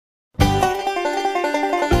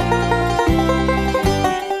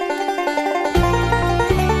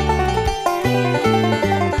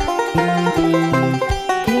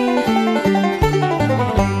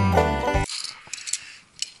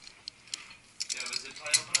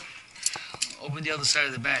Open the other side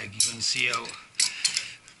of the bag. You're gonna see how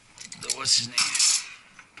what's his name?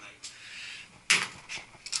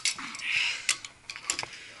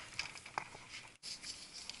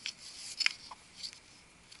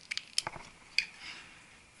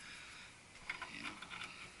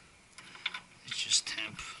 It's just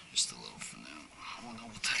temp, just a little for now.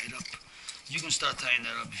 We'll tie it up. You can start tying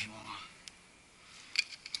that up if you want.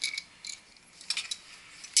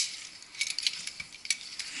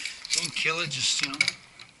 Don't kill it, just, you know.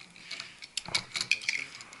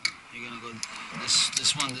 You're gonna go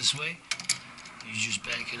this one this way. You just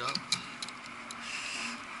back it up.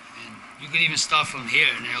 And you could even start from here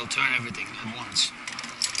and it'll turn everything at once.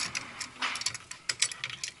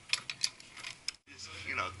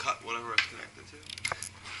 You know, cut whatever it's connected to.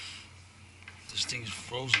 This thing's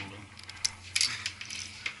frozen, bro.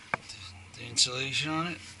 The insulation on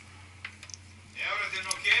it. Everything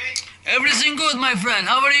okay? Everything good, my friend.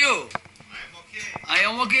 How are you? I'm okay. I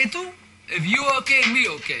am okay too. If you okay, me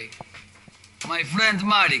okay. My friend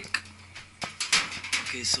Marek.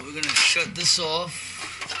 Okay, so we're gonna shut this off,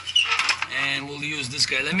 and we'll use this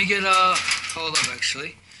guy. Let me get hold up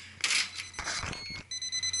actually.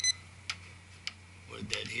 We're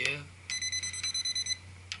dead here.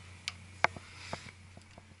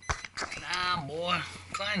 Nah, boy,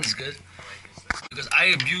 Klein is good because I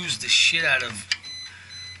abused the shit out of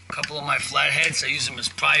a couple of my flatheads. I use them as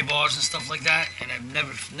pry bars and stuff like that, and I've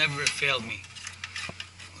never it failed me.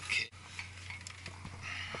 Okay.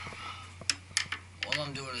 All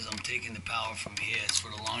I'm doing is I'm taking the power from here. It's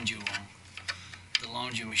for the laundry room, the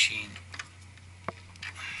laundry machine.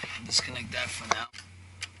 Disconnect that for now.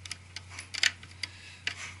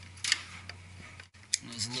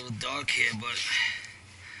 It's a little dark here, but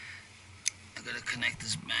I gotta connect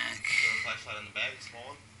this back. The flashlight in the bag, small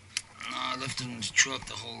one? No, I left it in the truck,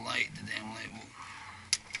 the whole light, the damn light.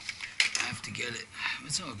 I have to get it.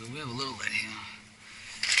 It's all good. We have a little light here.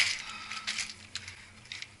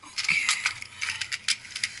 Okay.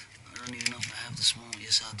 I don't even know if I have the small.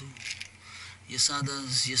 Yes, I do. Yes, I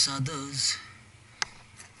does. Yes, I does.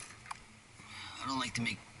 I don't like to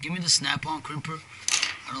make... Give me the snap-on crimper.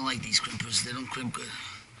 I don't like these crimpers. They don't crimp good.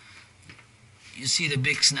 You see the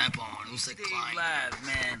big snap-on. It looks like Klein. Live,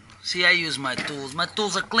 man. See, I use my tools. My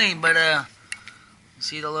tools are clean, but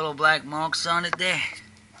see the little black marks on it there?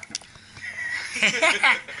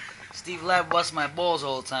 Steve Lab busts my balls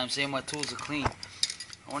all the time, saying my tools are clean.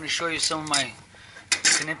 I want to show you some of my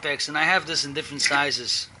Knipex, and I have this in different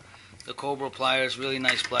sizes. The Cobra pliers, really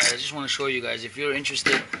nice pliers. I just want to show you guys. If you're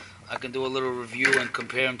interested, I can do a little review and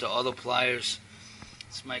compare them to other pliers.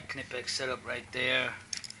 It's my Knipex setup right there.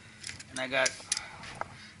 And I got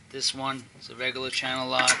this one. It's a regular channel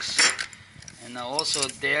locks. And also,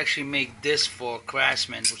 they actually make this for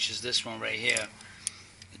Craftsman, which is this one right here.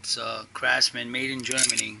 It's Craftsman, made in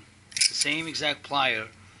Germany. It's the same exact plier.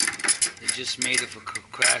 They just made it for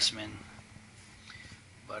Craftsman.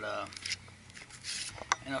 But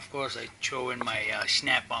and of course, I throw in my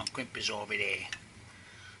snap-on crimpers over there.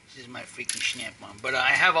 This is my freaking snap-on. But I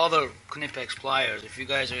have other Knipex pliers. If you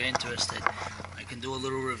guys are interested, I can do a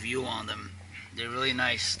little review on them. They're really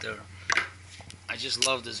nice. I just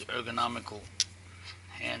love this ergonomical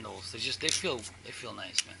handles. They feel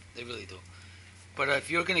nice, man. They really do. But if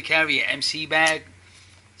you're gonna carry an MC bag,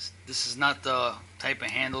 this is not the type of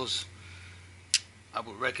handles I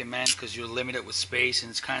would recommend because you're limited with space and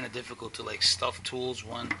it's kind of difficult to like stuff tools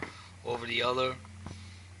one over the other.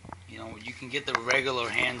 You know, you can get the regular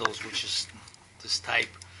handles, which is this type,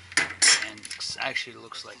 and actually it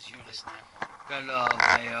looks like this. Got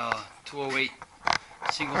my 208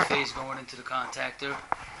 single phase going into the contactor.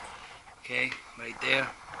 Okay, right there.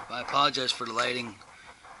 I apologize for the lighting.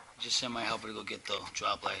 Just sent my helper to go get the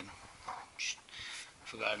drop light.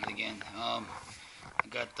 Forgot it again. I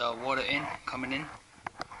got water coming in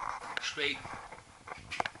straight.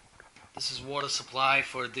 This is water supply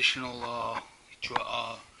for additional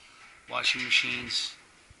washing machines.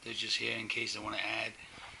 They're just here in case they want to add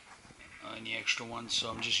any extra ones. So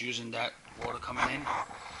I'm just using that water coming in,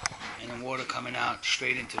 and then water coming out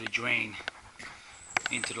straight into the drain,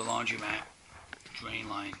 into the laundromat drain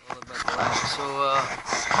line. So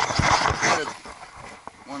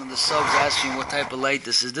one of the subs asked me what type of light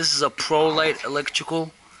this is. This is a Pro Light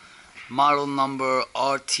Electrical, model number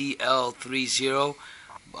RTL30.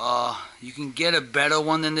 You can get a better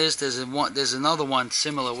one than this. There's another one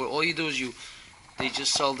similar where all you do is they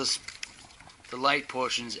just sell the light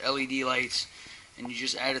portions, LED lights, and you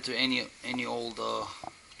just add it to any old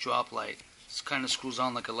drop light. It kind of screws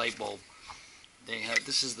on like a light bulb.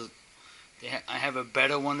 I have a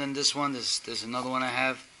better one than this one. There's another one I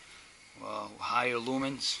have, higher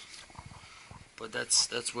lumens. but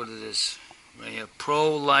that's what it is right here.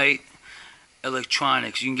 Pro Light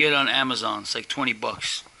Electronics. You can get it on Amazon. It's like 20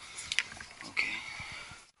 bucks. Okay.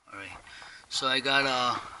 All right. So I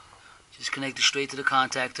got just connected straight to the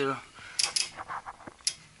contactor,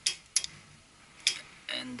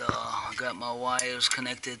 and I got my wires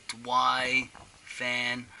connected to Y,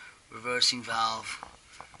 fan, reversing valve,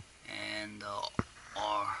 and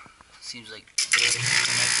R. Seems like it's connected,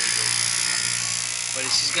 but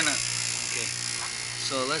it's just gonna. Okay.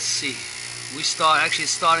 So let's see. We start. Actually,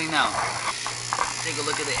 it's starting now. Take a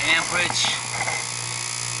look at the amperage.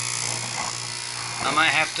 I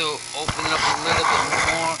might have to open it up a little bit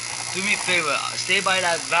more. Do me a favor, stay by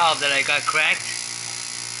that valve that I got cracked.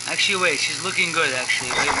 Actually, wait, she's looking good,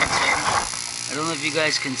 actually. Wait 1 second. I don't know if you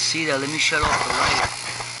guys can see that. Let me shut off the light.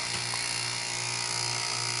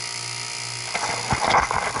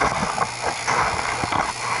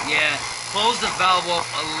 Yeah, close the valve off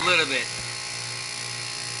a little bit.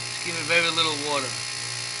 Just give it very little water.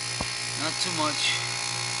 Not too much.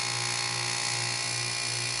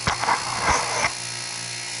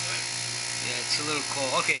 Yeah, it's a little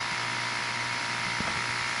cold. Okay.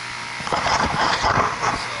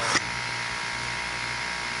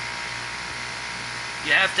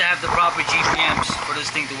 You have to have the proper GPMs for this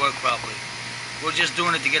thing to work properly. We're just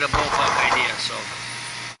doing it to get a ballpark idea, so.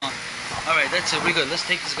 Alright, that's it. We're good. Let's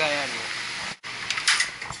take this guy out of here.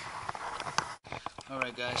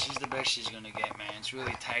 Alright guys, she's the best she's gonna get, man. It's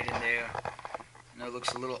really tight in there. I know it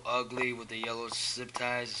looks a little ugly with the yellow zip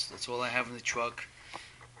ties. That's all I have in the truck.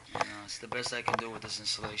 It's the best I can do with this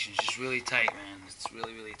installation. It's just really tight, man. It's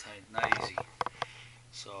really, really tight. Not easy.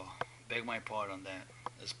 So, beg my part on that.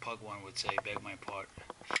 As Pug One would say, beg my part.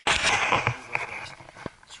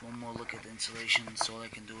 Just one more look at the insulation. That's all I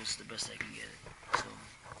can do. It's the best I can get it. So,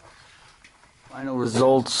 final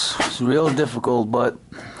results. It's real difficult, but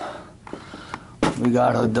we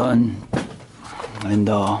got her done. And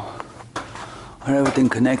got everything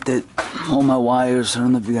connected. All my wires. I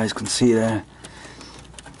don't know if you guys can see that.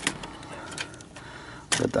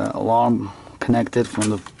 Got the alarm connected from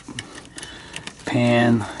the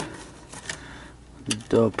pan.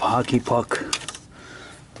 The hockey puck.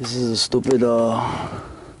 This is a stupid I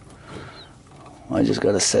just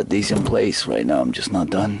gotta set these in place right now. I'm just not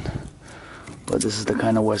done. But this is the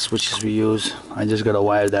kind of wet switches we use. I just gotta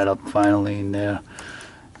wire that up finally in there.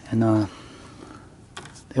 And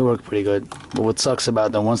they work pretty good. But what sucks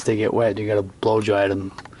about them, once they get wet, you gotta blow dry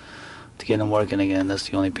them to get them working again. That's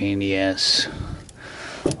the only pain in the ass.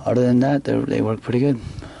 Other than that, they work pretty good.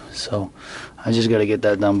 So I just gotta get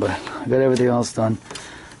that done, but I got everything else done.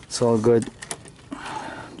 It's all good.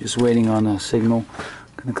 Just waiting on a signal.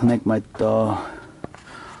 Gonna connect my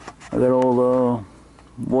I got all the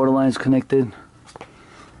water lines connected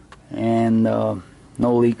and no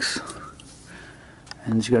leaks.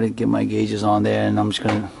 And just gotta get my gauges on there, and I'm just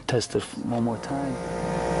gonna test it one more time.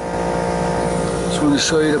 Just want to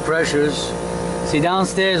show you the pressures. See,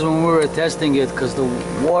 downstairs when we were testing it, because the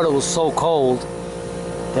water was so cold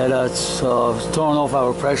that it's throwing off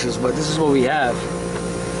our pressures, but this is what we have.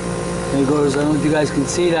 There goes, I don't know if you guys can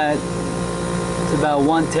see that. It's about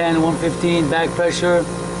 110, 115 back pressure.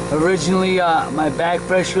 Originally, my back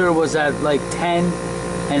pressure was at like 10,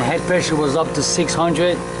 and head pressure was up to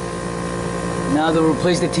 600. Now to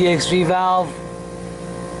replace the TXV valve,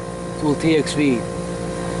 it will TXV.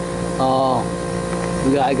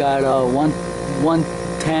 I got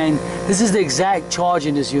 110. This is the exact charge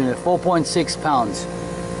in this unit, 4.6 pounds.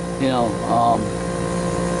 You know,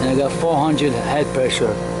 and I got 400 head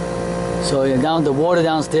pressure. So yeah, down the water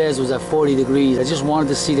downstairs was at 40 degrees. I just wanted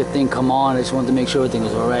to see the thing come on. I just wanted to make sure everything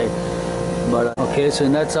was alright. But okay, so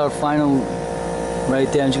that's our final right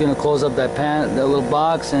there. I'm just gonna close up that that little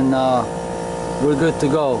box, and we're good to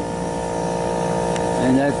go.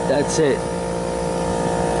 And that's it.